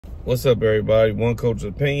What's up, everybody? One coach's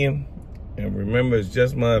opinion. And remember, it's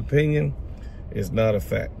just my opinion. It's not a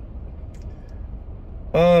fact.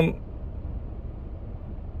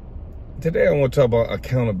 Today I want to talk about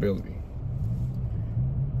accountability.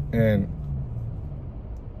 And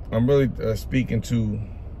I'm really speaking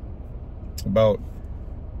about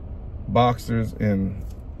boxers and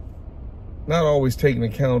not always taking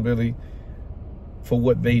accountability for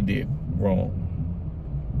what they did wrong.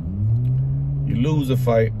 You lose a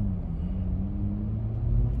fight.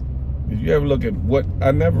 If you ever look at what,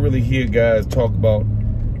 I never really hear guys talk about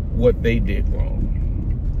what they did wrong.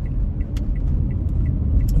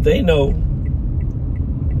 They know,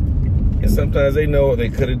 and sometimes they know they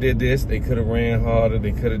could have did this, they could have ran harder,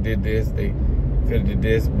 they could have did this, they could have did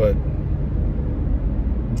this, but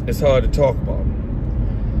it's hard to talk about.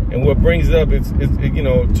 And what brings it up is you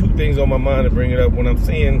know, two things on my mind to bring it up. When I'm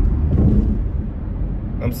seeing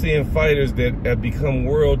fighters that have become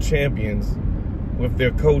world champions with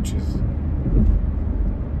their coaches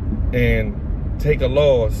and take a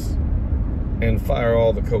loss and fire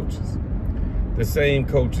all the coaches. The same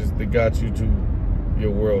coaches that got you to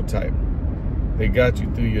your world title. They got you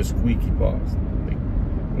through your squeaky bars.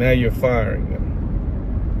 Now you're firing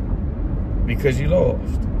them because you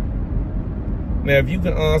lost. Now, if you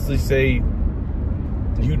can honestly say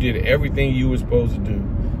you did everything you were supposed to do,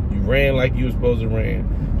 you ran like you were supposed to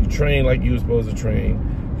run, you trained like you were supposed to train,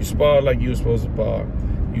 you sparred like you were supposed to spar,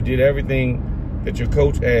 you did everything that your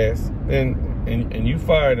coach asked, and you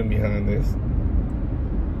fired him behind this,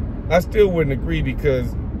 I still wouldn't agree,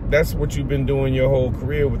 because that's what you've been doing your whole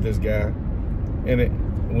career with this guy.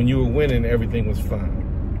 And when you were winning, everything was fine.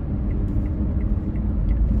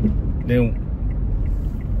 Then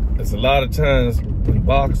there's a lot of times when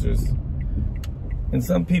boxers, and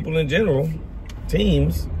some people in general,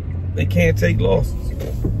 teams, they can't take losses.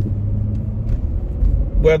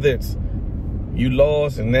 Whether it's you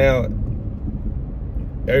lost and now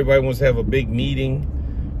everybody wants to have a big meeting,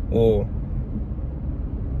 or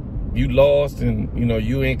you lost and you know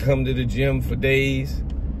you ain't come to the gym for days.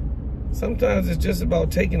 Sometimes it's just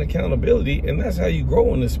about taking accountability, and that's how you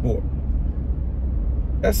grow in this sport.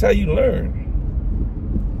 That's how you learn.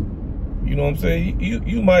 You know what I'm saying?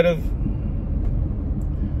 You might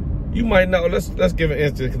not. Let's give an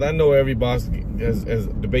instance, because I know every boxer has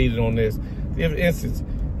debated on this. Give an instance.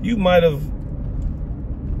 You might have,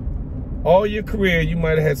 all your career, you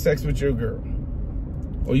might have had sex with your girl,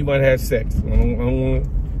 or you might have had sex. I don't want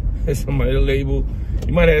to somebody label.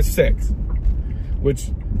 You might have had sex, which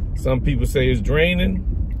some people say is draining,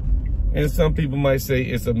 and some people might say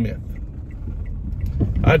it's a myth.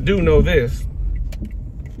 I do know this.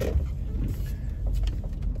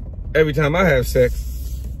 Every time I have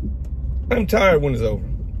sex, I'm tired when it's over.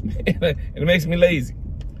 And it makes me lazy.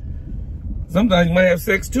 Sometimes you might have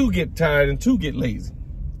sex to get tired and to get lazy.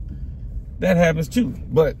 That happens too.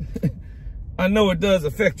 But I know it does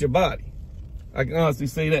affect your body. I can honestly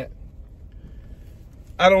say that.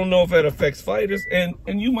 I don't know if that affects fighters. And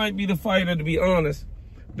you might be the fighter, to be honest,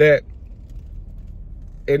 that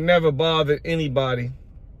it never bothered anybody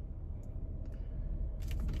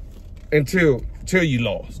until you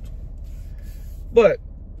lost. But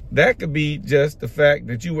that could be just the fact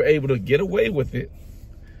that you were able to get away with it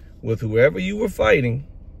with whoever you were fighting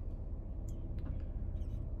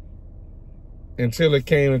until it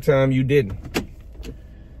came a time you didn't.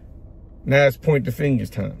 Now it's point the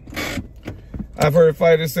fingers time. I've heard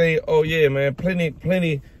fighters say, oh yeah, man,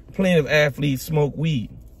 plenty of athletes smoke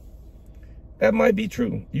weed. That might be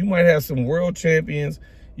true. You might have some world champions,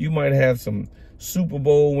 you might have some Super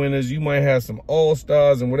Bowl winners, you might have some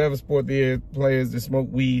all-stars in whatever sport there are, players that smoke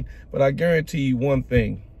weed, but I guarantee you one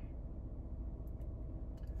thing: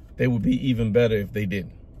 they would be even better if they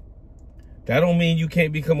didn't. That don't mean you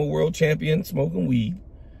can't become a world champion smoking weed.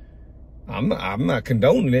 I'm not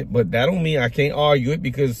condoning it, but that don't mean I can't argue it,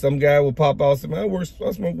 because some guy will pop out and say, man,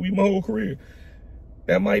 I smoked weed my whole career.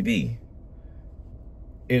 That might be.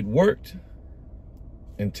 It worked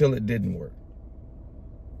until it didn't work.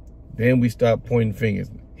 Then we stop pointing fingers.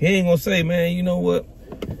 He ain't gonna say, man, you know what?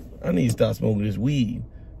 I need to stop smoking this weed.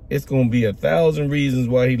 It's gonna be 1,000 reasons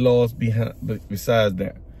why he lost besides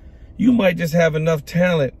that. You might just have enough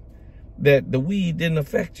talent that the weed didn't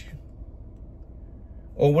affect you.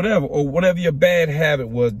 Or whatever your bad habit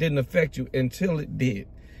was didn't affect you until it did.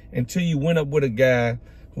 Until you went up with a guy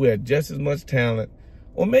who had just as much talent,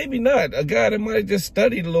 or maybe not, a guy that might have just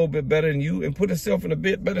studied a little bit better than you and put himself in a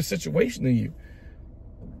bit better situation than you.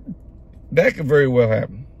 That could very well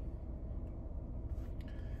happen.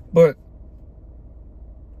 But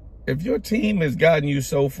if your team has gotten you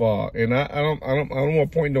so far, and I don't want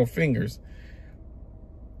to point no fingers,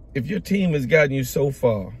 if your team has gotten you so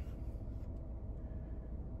far,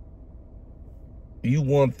 you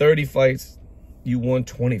won 30 fights, you won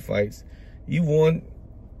 20 fights, you won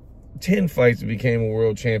 10 fights and became a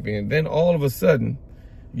world champion, then all of a sudden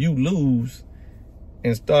you lose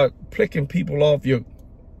and start picking people off your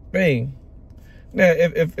thing. Now,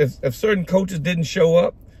 if certain coaches didn't show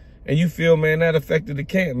up and you feel, man, that affected the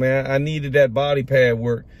camp, man, I needed that body pad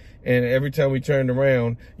work, and every time we turned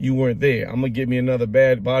around, you weren't there, I'm going to get me another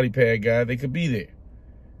bad body pad guy that could be there,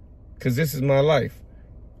 because this is my life.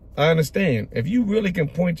 I understand. If you really can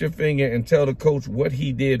point your finger and tell the coach what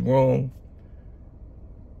he did wrong,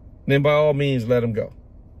 then by all means, let him go.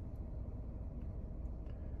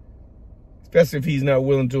 Especially if he's not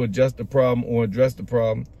willing to adjust the problem or address the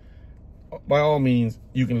problem, by all means,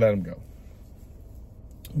 you can let him go.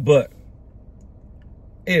 But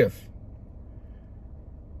if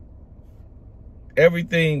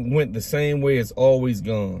everything went the same way it's always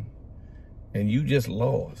gone and you just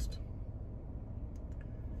lost,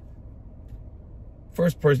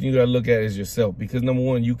 first person you got to look at is yourself, because number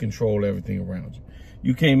one, you control everything around you.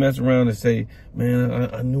 You can't mess around and say, man,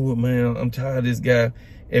 I knew it, man, I'm tired of this guy.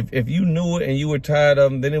 If you knew it and you were tired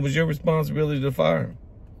of him, then it was your responsibility to fire him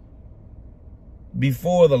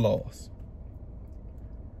before the loss.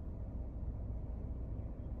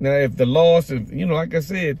 Now, if the loss, you know, like I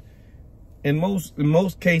said, in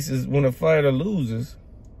most cases, when a fighter loses,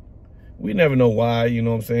 we never know why, you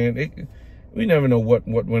know what I'm saying? We never know what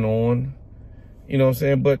went on, you know what I'm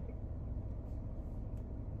saying? But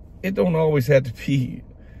it don't always have to be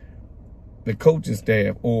the coaching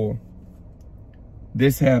staff or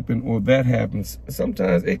this happened or that happens.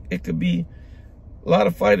 Sometimes it could be a lot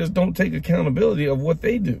of fighters don't take accountability of what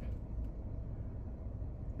they do.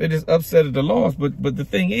 They just upset at the loss. But the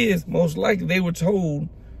thing is, most likely they were told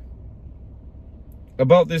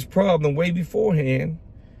about this problem way beforehand,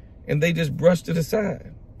 and they just brushed it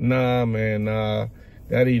aside. Nah, man, nah,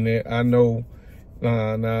 that ain't it. I know,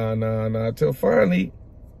 nah. Till finally,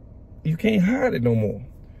 you can't hide it no more.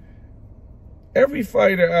 Every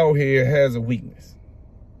fighter out here has a weakness.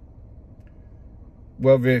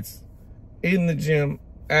 Whether it's in the gym,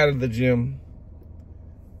 out of the gym,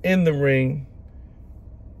 in the ring,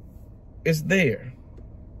 it's there.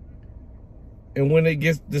 And when it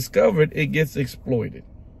gets discovered, it gets exploited.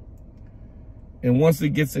 And once it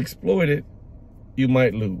gets exploited, you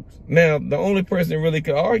might lose. Now, the only person that really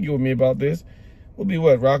could argue with me about this would be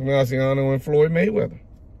what? Rocky Marciano and Floyd Mayweather.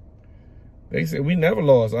 They said, we never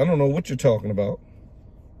lost. I don't know what you're talking about.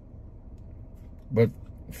 But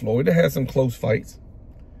Floyd had some close fights.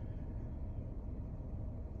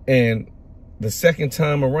 And the second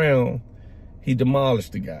time around, he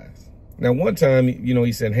demolished the guys. Now, one time, you know,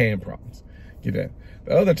 he said hand problems. Get that.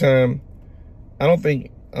 The other time, I don't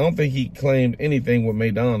think he claimed anything with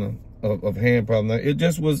Maidana of hand problems. It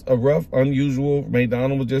just was a rough, unusual.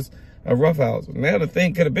 Maidana was just a roughhouse. Now, the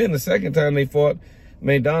thing could have been the second time they fought,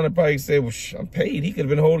 Maidana probably said, well, I'm paid. He could have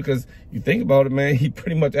been holding, because you think about it, man, he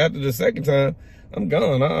pretty much, after the second time, I'm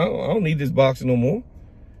gone. I don't need this boxing no more.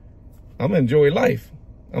 I'm going to enjoy life.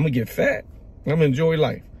 I'm going to get fat. I'm going to enjoy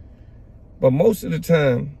life. But most of the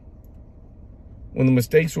time, when the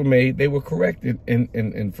mistakes were made, they were corrected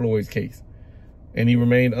in Floyd's case. And he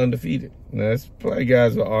remained undefeated. Now, that's probably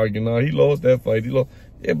guys are arguing, no, he lost that fight. He lost.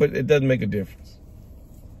 Yeah, but it doesn't make a difference.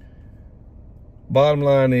 Bottom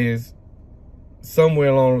line is, somewhere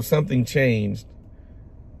along, something changed.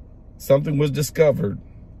 Something was discovered.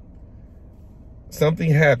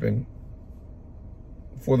 Something happened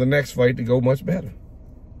for the next fight to go much better.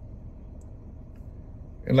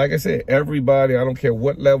 And like I said, everybody, I don't care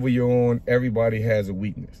what level you're on, everybody has a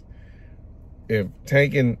weakness. If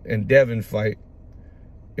Tank and Devin fight,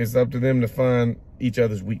 it's up to them to find each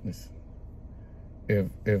other's weakness.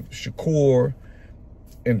 If Shakur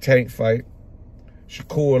and Tank fight,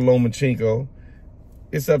 Shakur and Lomachenko,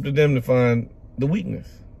 it's up to them to find the weakness.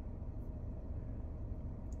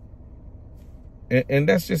 And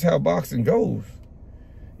that's just how boxing goes.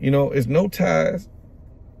 You know, it's no ties,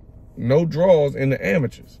 no draws in the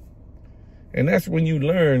amateurs. And that's when you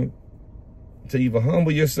learn to either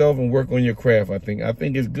humble yourself and work on your craft, I think. I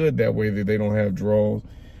think it's good that way, that they don't have draws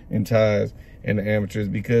and ties in the amateurs,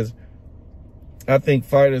 because I think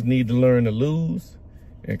fighters need to learn to lose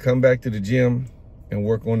and come back to the gym and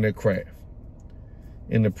work on their craft.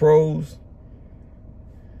 In the pros,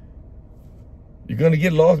 you're going to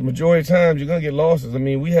get lost. Majority of times, you're going to get losses. I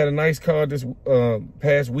mean, we had a nice card this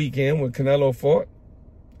past weekend when Canelo fought.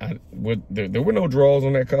 There were no draws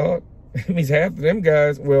on that card. It means half of them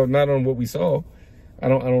guys, well, not on what we saw. I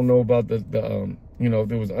don't know about the you know, if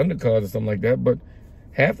there was undercards or something like that, but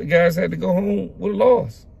half the guys had to go home with a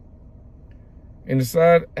loss. and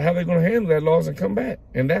decide how they're going to handle that loss and come back.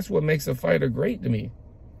 And that's what makes a fighter great to me.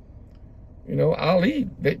 You know, Ali,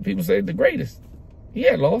 people say the greatest. He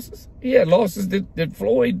had losses. He had losses that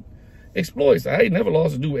Floyd exploits. I ain't never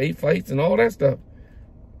lost to do 8 fights and all that stuff.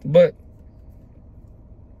 But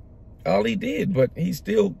Ali did. But he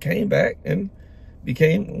still came back and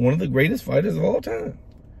became one of the greatest fighters of all time.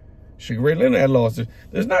 Sugar Ray Leonard had losses.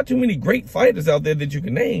 There's not too many great fighters out there that you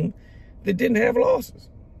can name that didn't have losses.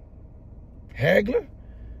 Hagler,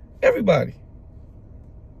 everybody.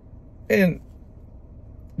 And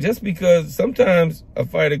just because sometimes a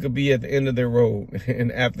fighter could be at the end of their road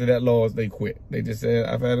and after that loss, they quit. They just said,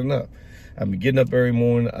 I've had enough. I've been getting up every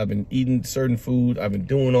morning. I've been eating certain food. I've been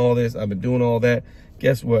doing all this. I've been doing all that.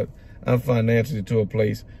 Guess what? I'm financially to a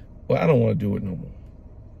place where I don't want to do it no more.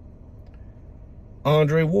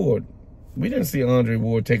 Andre Ward. We didn't see Andre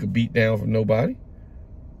Ward take a beat down from nobody.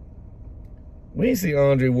 We didn't see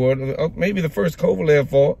Andre Ward. Maybe the first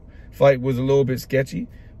Kovalev fight was a little bit sketchy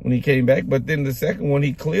when he came back, but then the second one,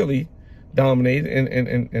 he clearly dominated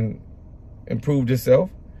and improved himself.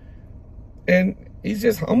 And he's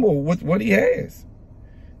just humble with what he has.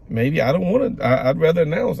 Maybe I don't want to, I'd rather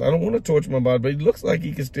announce, I don't want to torture my body, but he looks like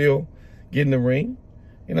he can still get in the ring.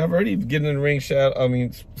 And I've already getting in the ring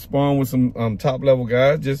sparring with some top level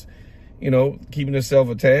guys, just, you know, keeping himself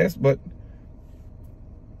a task. But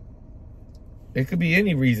it could be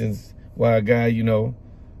any reasons why a guy, you know,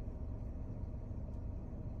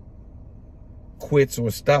 quits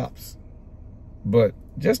or stops. But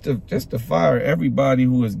just to fire everybody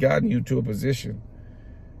who has gotten you to a position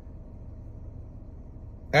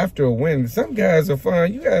after a win. Some guys are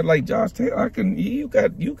fine. You got like Josh Taylor. You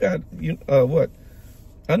got what?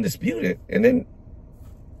 Undisputed, and then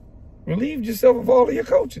relieved yourself of all of your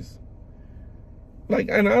coaches. Like,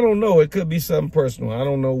 and I don't know, it could be something personal. I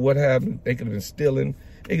don't know what happened. They could have been stealing.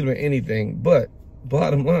 It could have been anything. But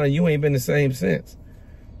bottom line, you ain't been the same since.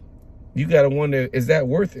 You got to wonder, is that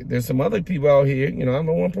worth it? There's some other people out here, you know, I'm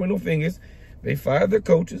not one point no fingers. They fired their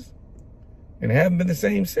coaches and haven't been the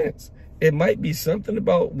same since. It might be something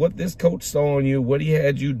about what this coach saw in you, what he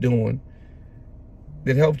had you doing,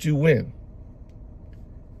 that helped you win.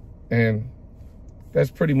 And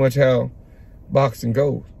that's pretty much how boxing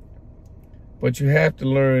goes. But you have to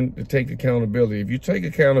learn to take accountability. If you take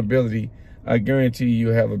accountability, I guarantee you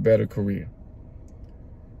have a better career.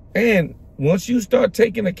 And once you start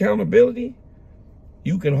taking accountability,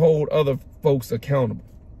 you can hold other folks accountable.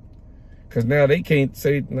 Because now they can't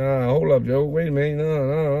say, nah, hold up, Joe, wait a minute,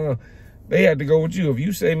 no. They had to go with you. If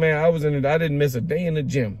you say, man, I didn't miss a day in the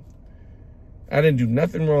gym. I didn't do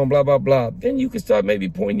nothing wrong, blah, blah, blah. Then you can start maybe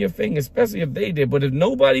pointing your finger, especially if they did. But if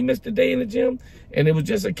nobody missed a day in the gym and it was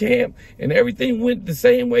just a camp and everything went the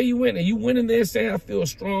same way you went and you went in there saying, I feel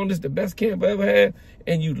strong, this is the best camp I ever had,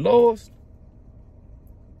 and you lost,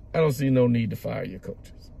 I don't see no need to fire your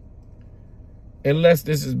coaches. Unless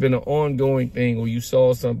this has been an ongoing thing where you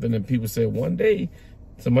saw something and people said, one day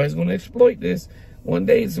somebody's going to exploit this. One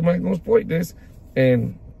day somebody's going to exploit this.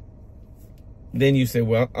 And then you say,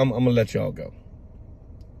 well, I'm going to let y'all go.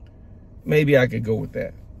 Maybe I could go with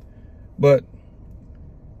that. But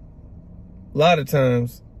a lot of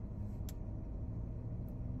times,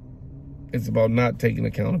 it's about not taking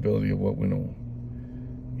accountability of what went on.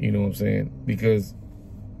 You know what I'm saying? Because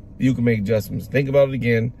you can make adjustments. Think about it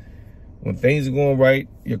again. When things are going right,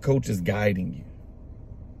 your coach is guiding you.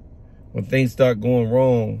 When things start going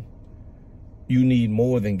wrong, you need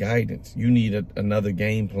more than guidance. You need another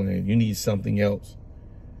game plan. You need something else.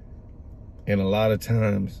 And a lot of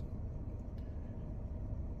times,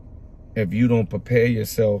 if you don't prepare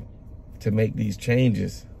yourself to make these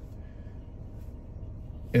changes,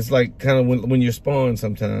 it's like kind of when you're sparring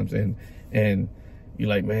sometimes and you're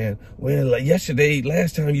like, man, well, like yesterday,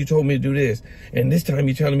 last time you told me to do this, and this time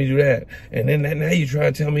you're telling me to do that, and then now you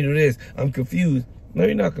try to tell me to do this. I'm confused. No,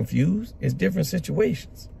 you're not confused. It's different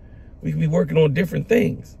situations. We could be working on different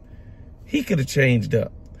things. He could have changed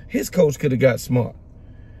up. His coach could have got smart.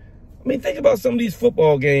 I mean, think about some of these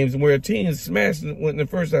football games where a team is smashing in the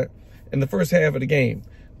first half of the game.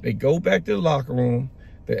 They go back to the locker room.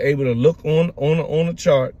 They're able to look on a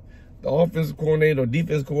chart. The offensive coordinator or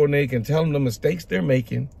defensive coordinator can tell them the mistakes they're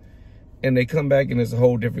making, and they come back and it's a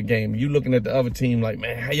whole different game. You looking at the other team like,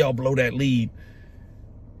 man, how y'all blow that lead?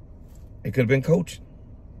 It could have been coaching.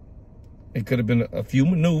 It could have been a few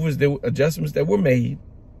maneuvers, adjustments that were made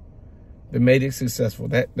that made it successful.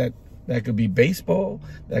 That could be baseball,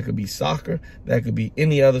 that could be soccer, that could be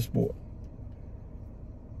any other sport.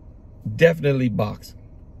 Definitely boxing.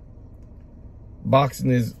 Boxing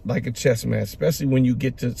is like a chess match, especially when you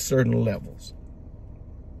get to certain levels.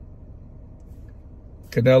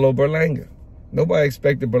 Canelo Berlanga. Nobody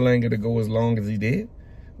expected Berlanga to go as long as he did.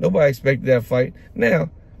 Nobody expected that fight. Now,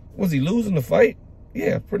 was he losing the fight?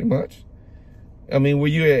 Yeah, pretty much. I mean, were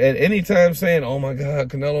you at any time saying, oh my God,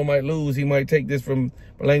 Canelo might lose, he might take this from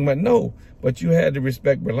Berlanga? No, but you had to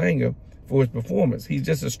respect Berlanga for his performance. He's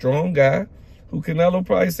just a strong guy who Canelo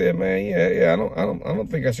probably said, man, yeah, I don't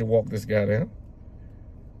think I should walk this guy down.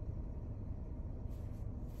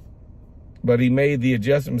 But he made the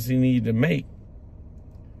adjustments he needed to make,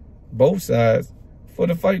 both sides, for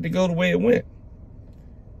the fight to go the way it went.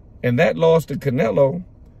 And that loss to Canelo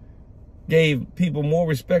gave people more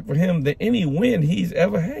respect for him than any win he's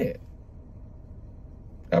ever had.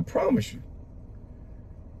 I promise you.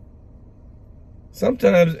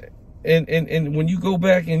 Sometimes, and when you go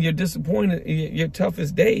back and you're disappointed, your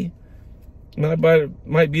toughest day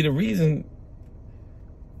might be the reason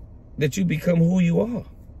that you become who you are.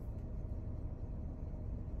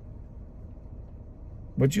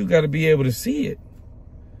 But you got to be able to see it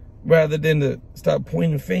rather than to stop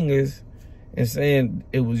pointing fingers and saying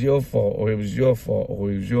it was your fault or it was your fault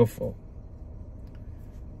or it was your fault.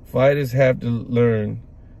 Fighters have to learn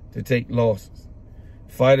to take losses.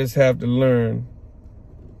 Fighters have to learn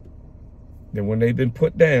that when they've been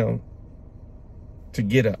put down, to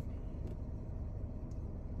get up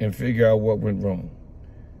and figure out what went wrong.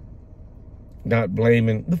 Not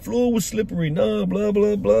blaming, the floor was slippery, nah, blah,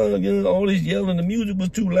 blah, blah, you know, all this yelling, the music was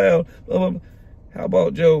too loud, blah, blah, blah. How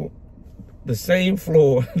about, Joe, the same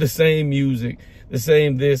floor, the same music, the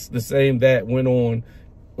same this, the same that went on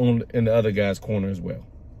in the other guy's corner as well.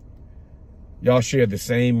 Y'all share the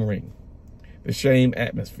same ring, the same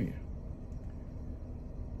atmosphere.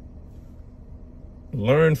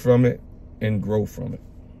 Learn from it and grow from it.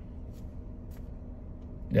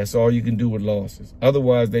 That's all you can do with losses.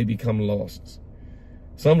 Otherwise, they become losses.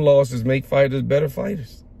 Some losses make fighters better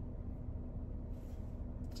fighters.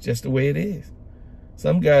 It's just the way it is.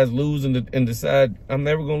 Some guys lose and decide, I'm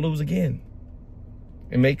never going to lose again,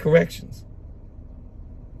 and make corrections.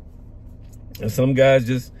 And some guys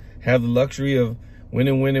just have the luxury of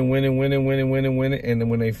winning, and then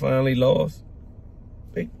when they finally lost,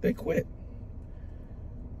 they quit.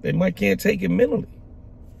 They can't take it mentally.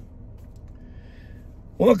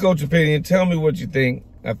 One coach opinion, tell me what you think.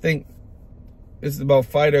 I think this is about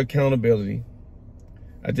fighter accountability.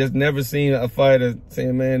 I just never seen a fighter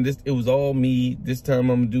saying, man, it was all me. This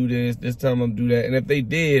time I'm going to do this time I'm going to do that. And if they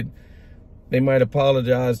did, they might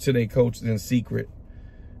apologize to their coaches in secret.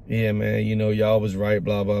 Yeah, man, you know, y'all was right,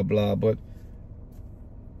 blah, blah, blah. But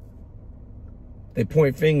they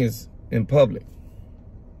point fingers in public.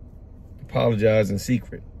 Apologize in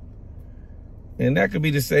secret. And that could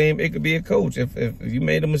be the same. It could be a coach. If you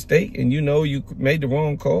made a mistake and you know you made the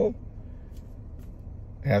wrong call,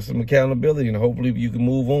 have some accountability and hopefully you can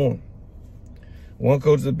move on. One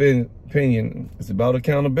coach's opinion, it's about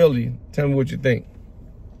accountability. Tell me what you think.